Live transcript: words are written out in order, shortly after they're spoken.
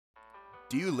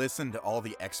Do you listen to all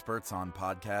the experts on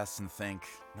podcasts and think,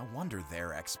 no wonder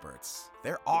they're experts?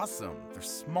 They're awesome. They're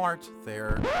smart.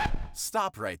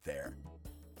 Stop right there.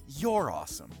 You're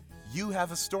awesome. You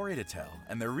have a story to tell,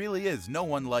 and there really is no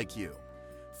one like you.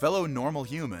 Fellow normal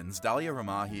humans, Dalia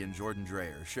Ramahi and Jordan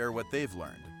Dreyer share what they've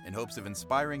learned in hopes of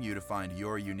inspiring you to find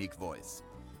your unique voice.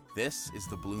 This is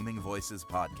the Blooming Voices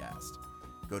podcast.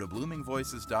 Go to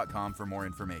bloomingvoices.com for more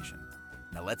information.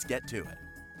 Now let's get to it.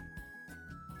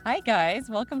 Hi, guys.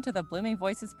 Welcome to the Blooming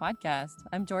Voices podcast.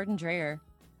 I'm Jordan Dreyer.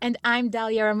 And I'm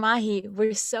Dalia Ramahi.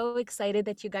 We're so excited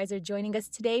that you guys are joining us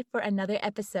today for another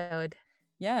episode.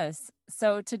 Yes.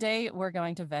 So today we're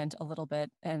going to vent a little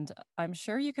bit, and I'm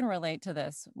sure you can relate to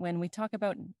this when we talk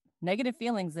about negative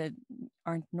feelings that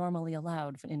aren't normally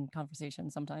allowed in conversation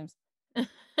sometimes.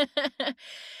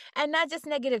 And not just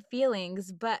negative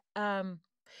feelings, but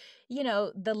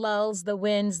the lulls, the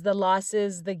wins, the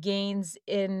losses, the gains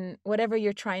in whatever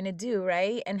you're trying to do,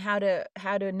 right? And how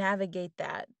to navigate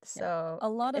that. So a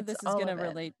lot of this is going to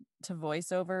relate to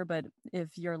voiceover, but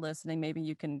if you're listening, maybe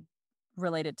you can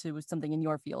relate it to something in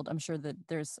your field. I'm sure that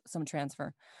there's some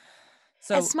transfer.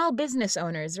 So as small business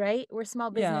owners, right? We're small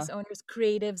business owners,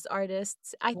 creatives,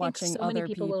 artists. I think so many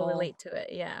people will relate to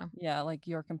it. Yeah. Yeah, like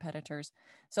your competitors.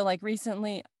 So like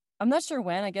recently, I'm not sure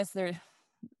when, I guess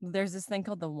there's this thing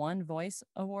called the One Voice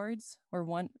Awards or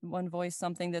one voice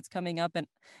something that's coming up, and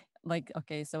like,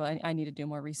 okay, so I need to do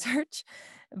more research,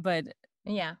 but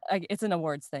yeah, it's an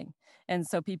awards thing, and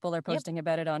so people are posting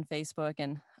about it on Facebook,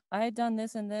 and I had done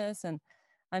this and this, and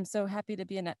I'm so happy to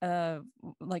be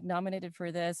nominated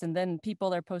for this, and then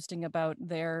people are posting about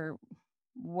their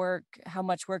work, how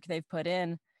much work they've put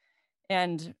in,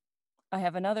 and I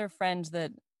have another friend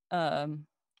that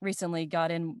recently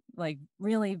got in like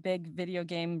really big video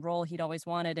game role he'd always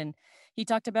wanted, and he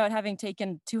talked about having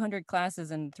taken 200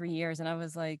 classes in 3 years, and I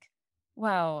was like,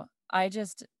 wow, I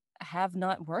just have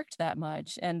not worked that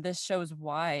much, and this shows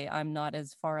why I'm not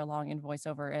as far along in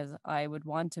voiceover as I would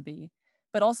want to be.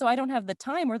 But also I don't have the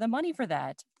time or the money for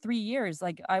that. 3 years,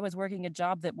 like I was working a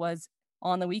job that was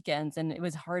on the weekends, and it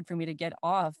was hard for me to get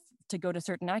off to go to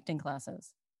certain acting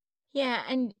classes. Yeah,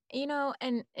 and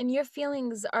and your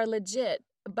feelings are legit.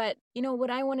 But what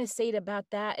I want to say about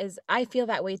that is I feel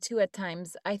that way too at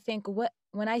times. I think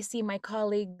when I see my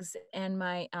colleagues and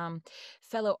my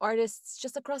fellow artists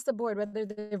just across the board, whether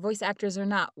they're voice actors or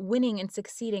not, winning and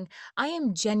succeeding, I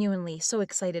am genuinely so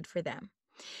excited for them.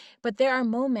 But there are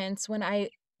moments when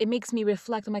it makes me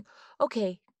reflect. I'm like,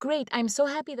 okay, great. I'm so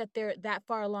happy that they're that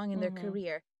far along in their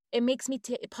career. It makes me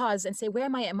pause and say, where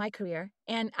am I at my career?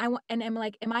 And I'm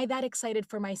like, am I that excited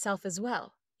for myself as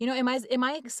well? Am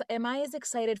I as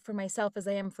excited for myself as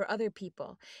I am for other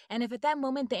people? And if at that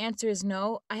moment the answer is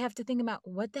no, I have to think about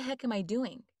what the heck am I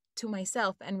doing to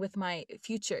myself and with my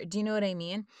future? Do you know what I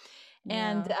mean? Yeah.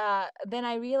 And then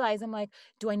I realize, I'm like,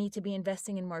 do I need to be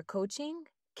investing in more coaching?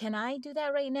 Can I do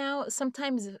that right now?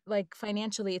 Sometimes, like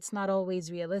financially, it's not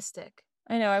always realistic.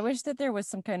 I know. I wish that there was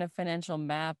some kind of financial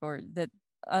map, or that,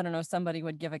 I don't know, somebody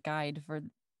would give a guide for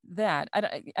that.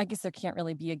 I guess there can't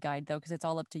really be a guide though, because it's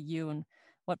all up to you and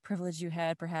what privilege you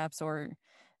had, perhaps, or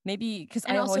maybe because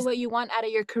also what you want out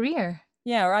of your career.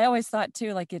 Yeah, or I always thought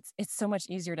too, like it's so much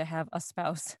easier to have a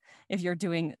spouse if you're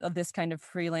doing this kind of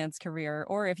freelance career,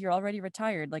 or if you're already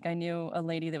retired. Like I knew a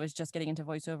lady that was just getting into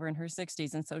voiceover in her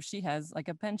 60s, and so she has like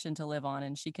a pension to live on,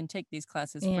 and she can take these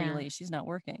classes freely. She's not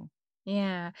working.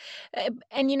 Yeah,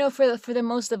 and for the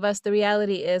most of us, the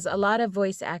reality is a lot of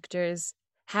voice actors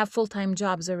have full-time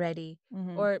jobs already,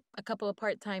 or a couple of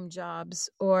part-time jobs,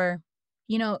 or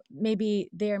maybe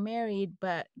they're married,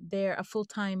 but they're a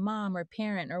full-time mom or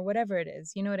parent or whatever it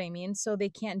is. You know what I mean? So they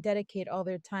can't dedicate all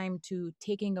their time to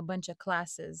taking a bunch of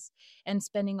classes and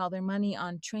spending all their money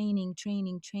on training.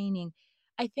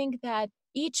 I think that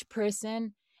each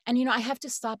person, and I have to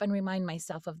stop and remind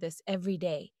myself of this every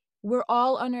day. We're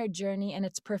all on our journey, and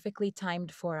it's perfectly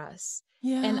timed for us.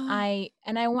 Yeah.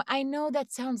 And I know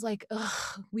that sounds like,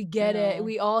 ugh, we get it.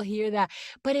 We all hear that,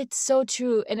 but it's so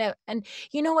true. And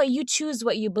you know what? You choose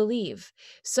what you believe.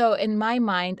 So in my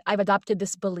mind, I've adopted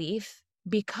this belief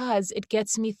because it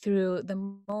gets me through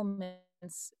the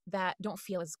moments that don't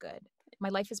feel as good. My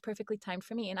life is perfectly timed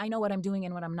for me, and I know what I'm doing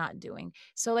and what I'm not doing.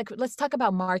 So let's talk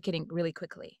about marketing really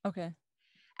quickly. Okay.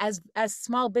 As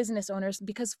small business owners,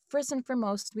 because first and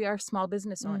foremost, we are small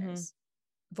business owners.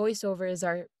 Voiceover is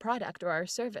our product or our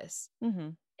service.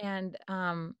 And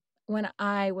when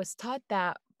I was taught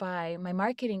that by my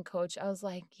marketing coach, I was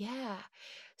like, yeah.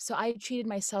 So I treated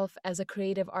myself as a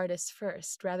creative artist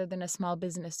first rather than a small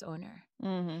business owner.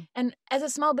 And as a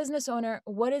small business owner,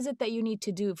 what is it that you need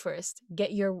to do first?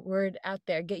 Get your word out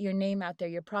there, get your name out there,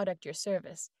 your product, your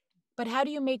service. But how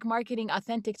do you make marketing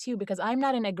authentic to you? Because I'm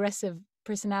not an aggressive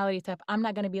personality type. I'm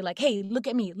not going to be like, hey, look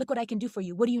at me. Look what I can do for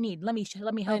you. What do you need? Let me I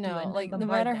help you, know, and then like no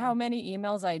bombard matter how them. many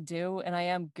emails I do, and I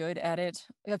am good at it,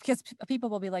 because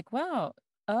people will be like, wow,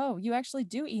 oh, you actually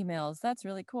do emails. That's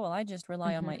really cool. I just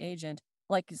rely on my Hmm. agent.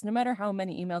 Like, no matter how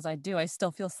many emails I do, I still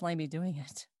feel slimy doing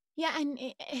it. Yeah,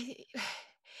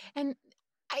 and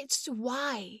it's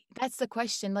why? That's the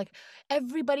question. Like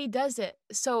everybody does it.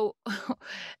 So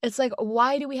it's like,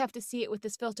 why do we have to see it with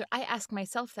this filter? I ask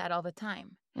myself that all the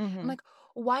time. I'm Hmm. like,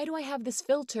 why do I have this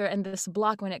filter and this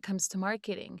block when it comes to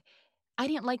marketing? I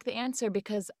didn't like the answer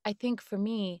because I think for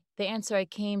me, the answer I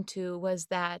came to was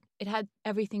that it had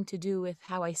everything to do with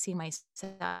how I see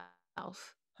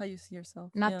myself, How you see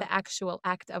yourself. not Yeah. the actual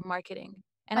act of marketing.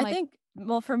 And I'm I like, think,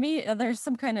 well, for me, there's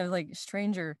some kind of like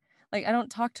stranger, like I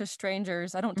don't talk to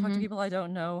strangers. I don't talk to mm-hmm. people I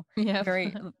don't know Yep.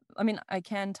 I mean, I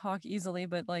can talk easily,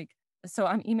 but like, so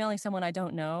I'm emailing someone I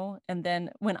don't know. And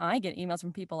then when I get emails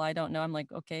from people I don't know, I'm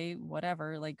like, okay,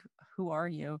 whatever. Like, who are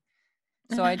you?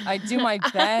 So I do my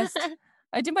best.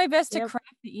 I do my best to Yep.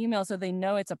 craft the email so they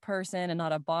know it's a person and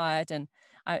not a bot, and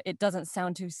it doesn't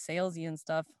sound too salesy and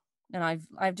stuff. And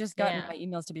I've just gotten Yeah. my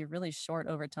emails to be really short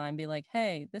over time. Be like,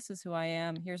 hey, this is who I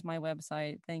am. Here's my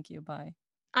website. Thank you. Bye.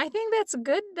 I think that's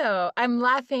good though. I'm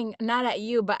laughing not at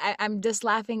you, but I'm just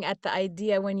laughing at the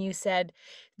idea when you said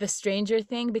the stranger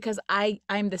thing because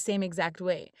I'm the same exact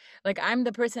way. Like I'm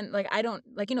the person like I don't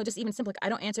like just even simple like I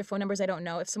don't answer phone numbers I don't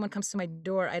know. If someone comes to my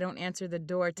door, I don't answer the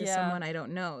door to Yeah, someone I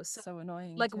don't know. So so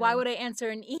annoying like why too. would I answer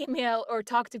an email or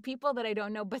talk to people that I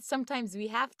don't know? But sometimes we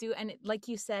have to and like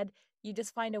you said, you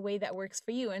just find a way that works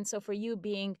for you. And so for you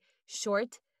being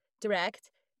short,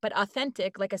 direct, but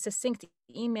authentic, like a succinct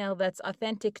email that's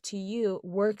authentic to you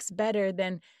works better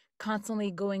than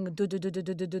constantly going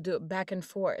do back and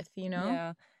forth, you know?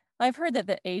 Yeah. I've heard that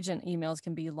the agent emails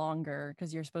can be longer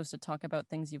because you're supposed to talk about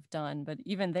things you've done. But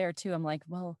even there too, I'm like,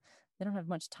 well, they don't have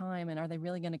much time. And are they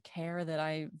really going to care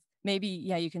that maybe,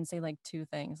 yeah, you can say like two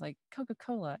things like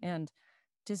Coca-Cola and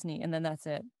Disney, and then that's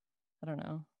it. I don't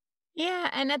know. Yeah,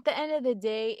 and at the end of the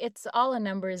day, it's all a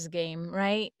numbers game,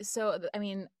 right? So, I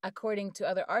mean, according to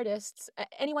other artists,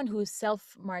 anyone who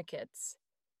self markets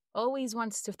always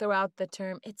wants to throw out the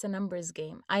term it's a numbers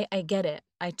game. I get it.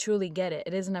 I truly get it.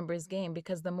 It is a numbers game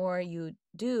because the more you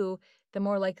do, the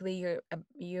more likely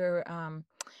you're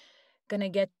gonna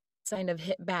get some kind of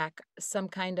hit back, some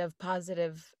kind of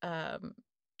positive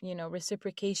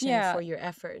reciprocation Yeah. for your Yeah.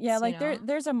 efforts, you Like know?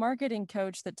 there's a marketing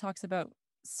coach that talks about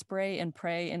spray and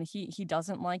pray, and he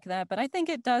doesn't like that. But I think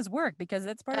it does work because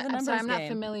it's part of the I'm sorry, numbers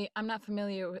game. I'm not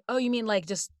familiar with. Oh, you mean like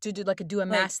just to do a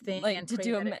mass thing Like and to pray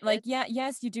do that it like, hits? yeah,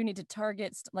 yes, you do need to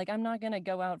target like I'm not gonna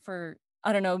go out for,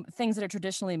 I don't know, things that are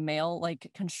traditionally male, like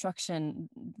construction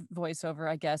voiceover,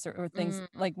 I guess, or things Mm.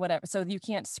 like whatever. So you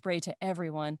can't spray to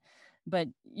everyone, but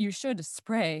you should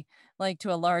spray like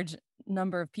to a large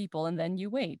number of people, and then you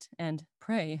wait and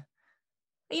pray.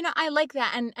 I like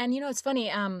that, and it's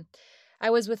funny. I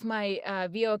was with my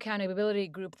VO accountability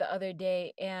group the other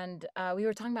day, and we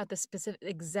were talking about the specific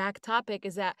exact topic.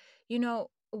 Is that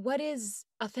what is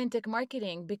authentic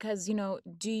marketing? Because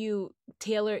do you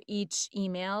tailor each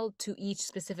email to each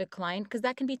specific client? Because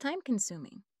that can be time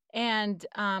consuming, and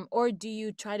or do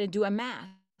you try to do a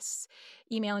mass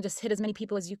email and just hit as many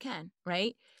people as you can,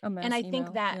 right? A And mass I think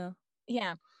email. that Yeah.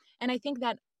 yeah, and I think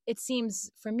that it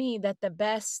seems for me that the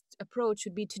best approach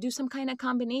would be to do some kind of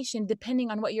combination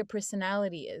depending on what your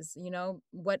personality is,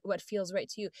 what feels right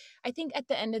to you. I think at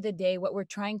the end of the day what we're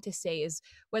trying to say is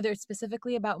whether it's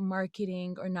specifically about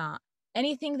marketing or not,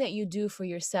 anything that you do for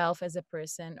yourself as a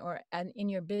person or in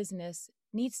your business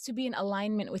needs to be in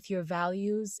alignment with your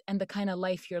values and the kind of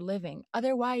life you're living.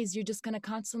 Otherwise, you're just going to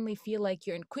constantly feel like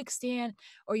you're in quicksand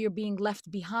or you're being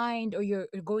left behind or you're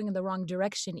going in the wrong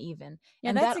direction even.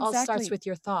 Yeah, And that all starts with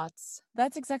your thoughts.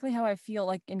 that's exactly how I feel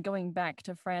like in going back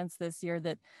to France this year,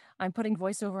 that I'm putting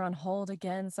voiceover on hold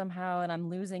again somehow, and I'm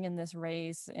losing in this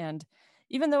race. And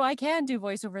even though I can do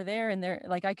voiceover there and there,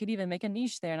 like I could even make a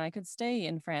niche there and I could stay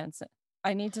in France,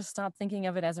 I need to stop thinking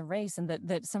of it as a race, and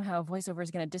that somehow voiceover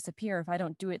is going to disappear if I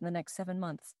don't do it in the next 7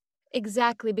 months.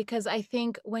 Exactly, because I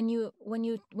think when you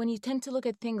tend to look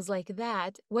at things like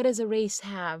that, what does a race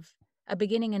have? A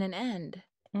beginning and an end.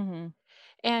 Mm-hmm.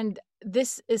 And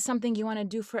this is something you want to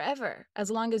do forever,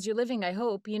 as long as you're living, I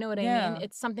hope. You know what I mean? Yeah.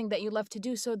 It's something that you love to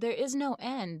do. So there is no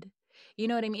end. You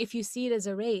know what I mean? If you see it as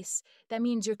a race, that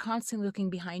means you're constantly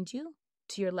looking behind you,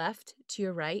 to your left, to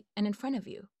your right, and in front of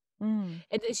you. Mm.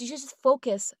 You just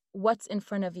focus what's in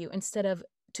front of you instead of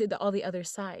all the other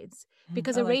sides.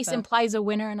 Because I a like race that. implies a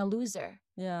winner and a loser.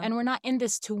 Yeah. And we're not in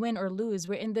this to win or lose.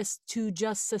 We're in this to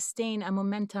just sustain a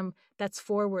momentum that's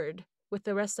forward with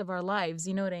the rest of our lives.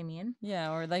 You know what I mean?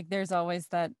 Yeah. Or like there's always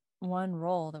that one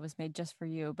role that was made just for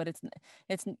you, but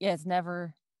it's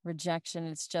never rejection.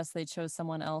 It's just they chose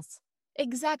someone else.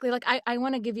 Exactly. Like I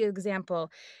want to give you an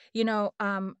example.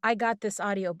 I got this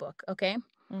audiobook, okay?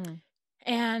 Mm.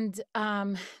 And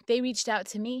they reached out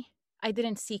to me. I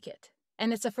didn't seek it.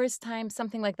 And it's the first time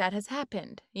something like that has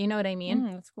happened. You know what I mean?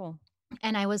 That's cool.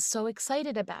 And I was so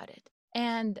excited about it.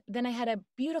 And then I had a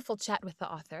beautiful chat with the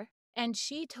author. And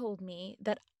she told me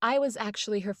that I was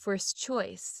actually her first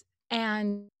choice.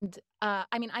 And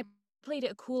I played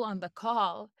it cool on the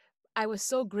call. I was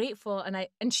so grateful,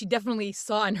 and she definitely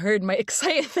saw and heard my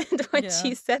excitement when Yeah.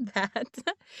 she said that.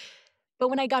 But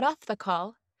when I got off the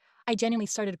call, I genuinely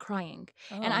started crying.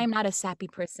 And Oh. I'm not a sappy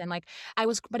person. Like I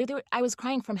was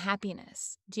crying from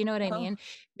happiness. Do you know what I Oh. mean?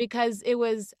 Because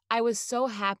I was so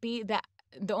happy that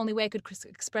the only way I could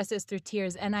express it is through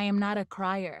tears. And I am not a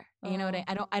crier. You know what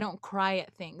Oh. I don't cry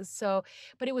at things. So,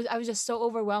 but I was just so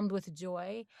overwhelmed with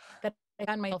joy that I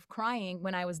found myself crying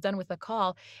when I was done with the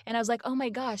call. And I was like, oh my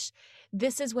gosh,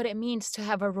 this is what it means to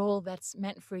have a role that's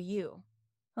meant for you.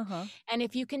 Uh-huh. And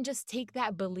if you can just take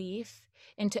that belief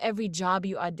into every job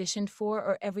you auditioned for,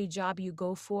 or every job you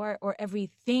go for, or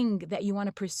everything that you want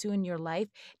to pursue in your life,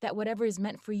 that whatever is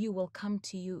meant for you will come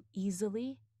to you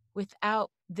easily without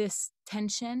this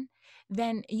tension,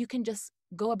 then you can just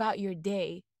go about your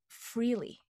day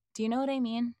freely. Do you know what I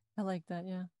mean? I like that.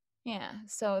 Yeah. Yeah.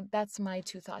 So that's my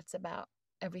 2 thoughts about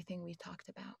everything we talked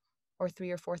about. Or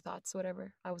 3 or 4 thoughts,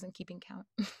 whatever. I wasn't keeping count.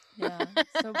 Yeah.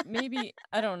 So maybe,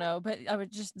 I don't know, but I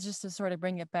would just to sort of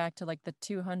bring it back to like the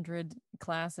 200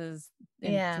 classes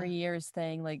in Yeah. 3 years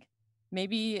thing, like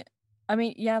maybe, I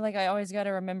mean, yeah, like I always got to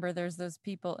remember there's those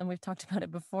people, and we've talked about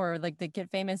it before, like they get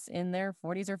famous in their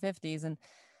 40s or 50s,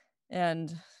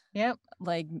 and Yep.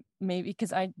 like maybe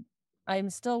because I'm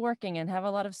still working and have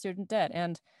a lot of student debt,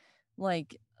 and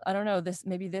like I don't know,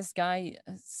 maybe this guy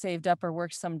saved up or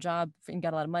worked some job and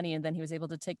got a lot of money, and then he was able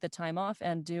to take the time off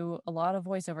and do a lot of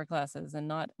voiceover classes and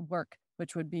not work,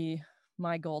 which would be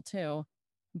my goal too.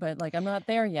 But like I'm not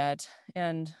there yet,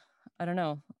 and I don't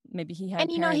know, maybe he had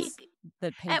And parents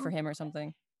that paid for and, him or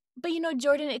something. but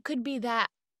Jordan, it could be that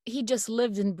he just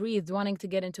lived and breathed wanting to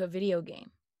get into a video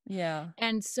game. Yeah.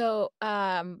 And so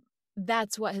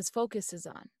that's what his focus is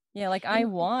on. Yeah, like I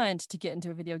want to get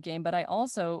into a video game, but I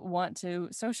also want to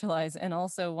socialize and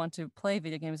also want to play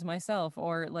video games myself,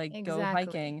 or like go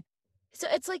hiking. So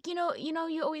it's like,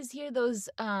 you always hear those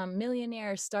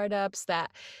millionaire startups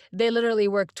that they literally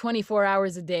work 24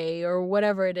 hours a day or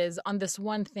whatever it is on this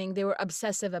one thing. They were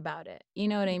obsessive about it. You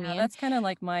know what I mean? That's kind of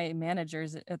like my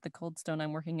managers at the Cold Stone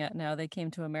I'm working at now. They came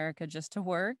to America just to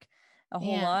work a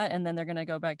whole lot, and then they're going to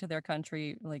go back to their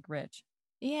country like rich.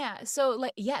 Yeah. So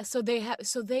so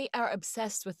they are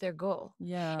obsessed with their goal.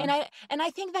 Yeah. And I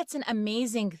think that's an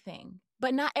amazing thing.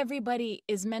 But not everybody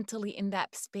is mentally in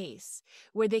that space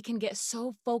where they can get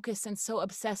so focused and so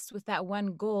obsessed with that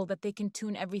one goal that they can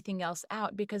tune everything else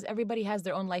out, because everybody has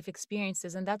their own life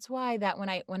experiences. And that's why that when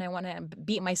I want to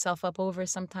beat myself up over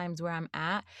sometimes where I'm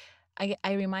at,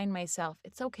 I remind myself,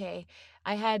 it's okay.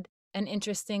 I had an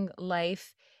interesting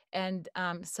life and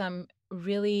some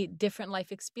really different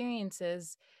life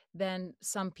experiences than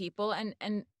some people,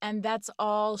 and that's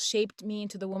all shaped me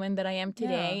into the woman that I am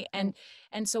today. And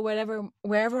so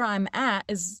wherever I'm at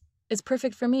is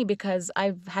perfect for me, because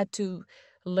I've had to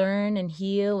learn and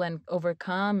heal and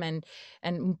overcome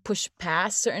and push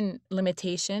past certain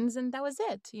limitations, and that was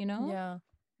it. Yeah.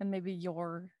 And maybe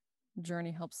your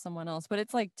journey helps someone else, but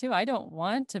it's like too, I don't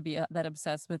want to be that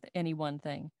obsessed with any one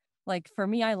thing. Like for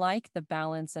me, I like the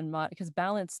balance and because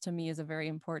balance to me is a very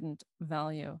important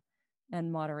value,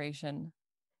 and moderation.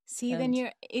 See, then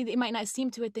it might not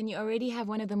seem to it, then you already have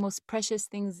one of the most precious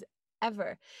things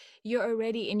ever. You're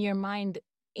already in your mind,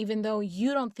 even though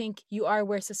you don't think you are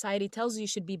where society tells you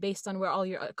should be based on where all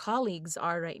your colleagues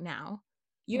are right now.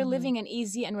 You're living an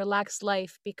easy and relaxed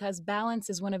life because balance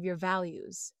is one of your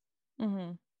values.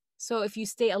 So if you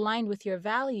stay aligned with your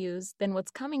values, then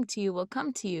what's coming to you will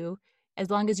come to you, as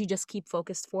long as you just keep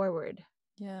focused forward.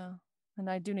 Yeah. And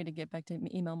I do need to get back to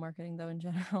email marketing, though, in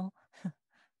general.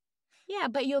 Yeah,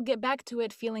 but you'll get back to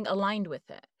it feeling aligned with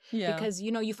it. Yeah. Because,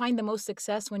 you find the most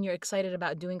success when you're excited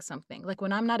about doing something. Like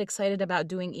when I'm not excited about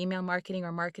doing email marketing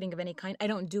or marketing of any kind, I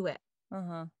don't do it.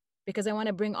 Because I want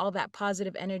to bring all that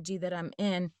positive energy that I'm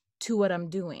in to what I'm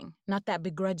doing. Not that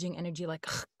begrudging energy like,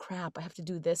 crap, I have to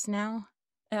do this now.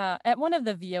 At one of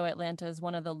the VO Atlantas,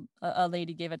 a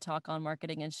lady gave a talk on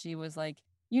marketing, and she was like,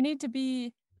 you need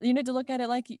to look at it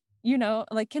like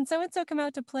like, can so and so come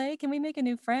out to play? Can we make a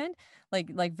new friend?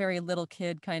 Like very little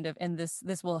kid kind of. And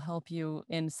this will help you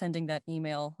in sending that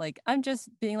email. Like, I'm just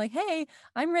being like, hey,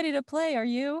 I'm ready to play. Are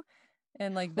you?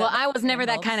 And like Well, that I was kinda never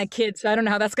that kind of helps. kid, so I don't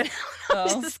know how that's gonna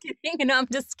help. I'm Oh, just kidding. No, I'm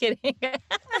just kidding.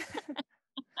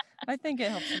 I think it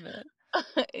helps a bit.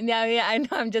 Yeah, I know.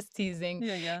 I'm just teasing.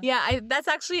 Yeah, yeah, Yeah, that's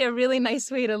actually a really nice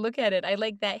way to look at it. I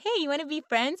like that. Hey, you want to be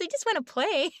friends? I just want to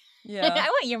play. yeah, I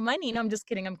want your money. No, I'm just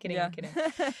kidding. I'm kidding. I'm yeah,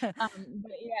 kidding.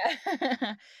 But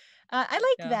yeah, I like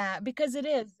yeah. that because it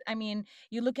is. I mean,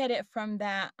 you look at it from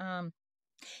that.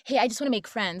 Hey, I just want to make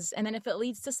friends, and then if it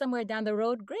leads to somewhere down the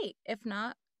road, great. If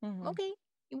not, Hmm. okay,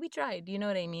 we tried. You know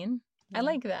what I mean? I Yeah.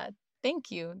 like that.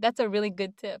 Thank you. That's a really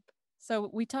good tip. So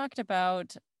we talked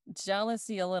about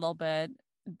jealousy a little bit,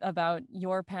 about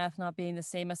your path not being the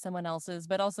same as someone else's,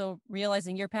 but also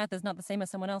realizing your path is not the same as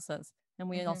someone else's. And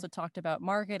we hmm also talked about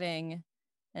marketing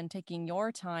and taking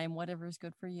your time, whatever is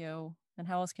good for you. And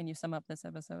how else can you sum up this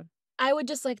episode? I would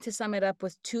just like to sum it up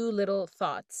with two little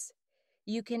thoughts.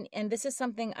 You can, and this is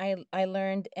something I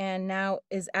learned and now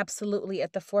is absolutely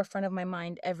at the forefront of my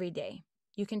mind every day.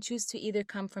 You can choose to either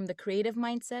come from the creative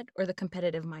mindset or the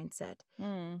competitive mindset.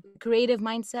 Mm, The creative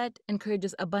mindset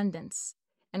encourages abundance,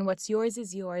 and what's yours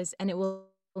is yours, and it will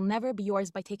never be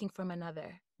yours by taking from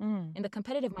another. mm, In the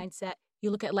competitive mindset, you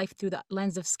look at life through the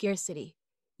lens of scarcity,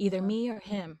 either yeah. me or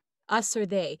him, us or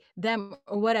they, them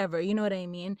or whatever, you know what I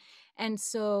mean? And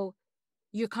so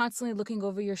you're constantly looking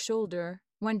over your shoulder,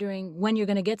 wondering when you're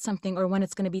going to get something or when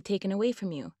it's going to be taken away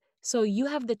from you. So you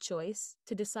have the choice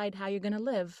to decide how you're going to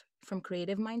live from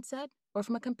creative mindset or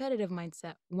from a competitive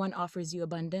mindset. One offers you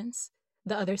abundance,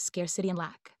 the other scarcity and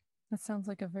lack. That sounds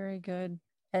like a very good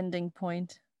ending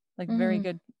point, like very Mm.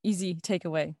 good, easy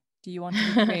takeaway. Do you want to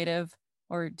be creative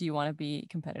or do you want to be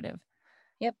competitive?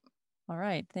 Yep. All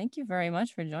right. Thank you very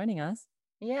much for joining us.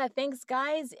 Yeah, thanks,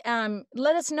 guys.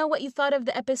 Let us know what you thought of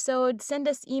the episode. Send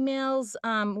us emails.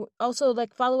 Also,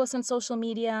 like, follow us on social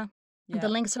media. The Yeah.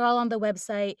 links are all on the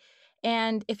website.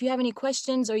 And if you have any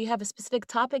questions or you have a specific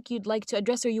topic you'd like to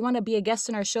address or you want to be a guest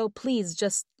on our show, please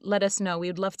just let us know. We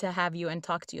would love to have you and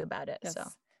talk to you about it. Yes. So,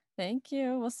 Thank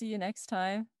you. We'll see you next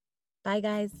time. bye,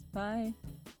 guys. Bye.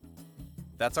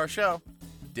 That's our show.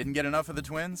 Didn't get enough of the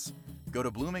twins? Go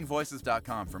to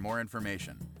bloomingvoices.com for more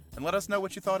information and let us know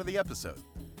what you thought of the episode.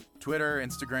 Twitter,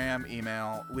 Instagram,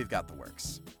 email, we've got the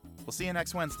works. We'll see you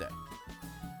next Wednesday.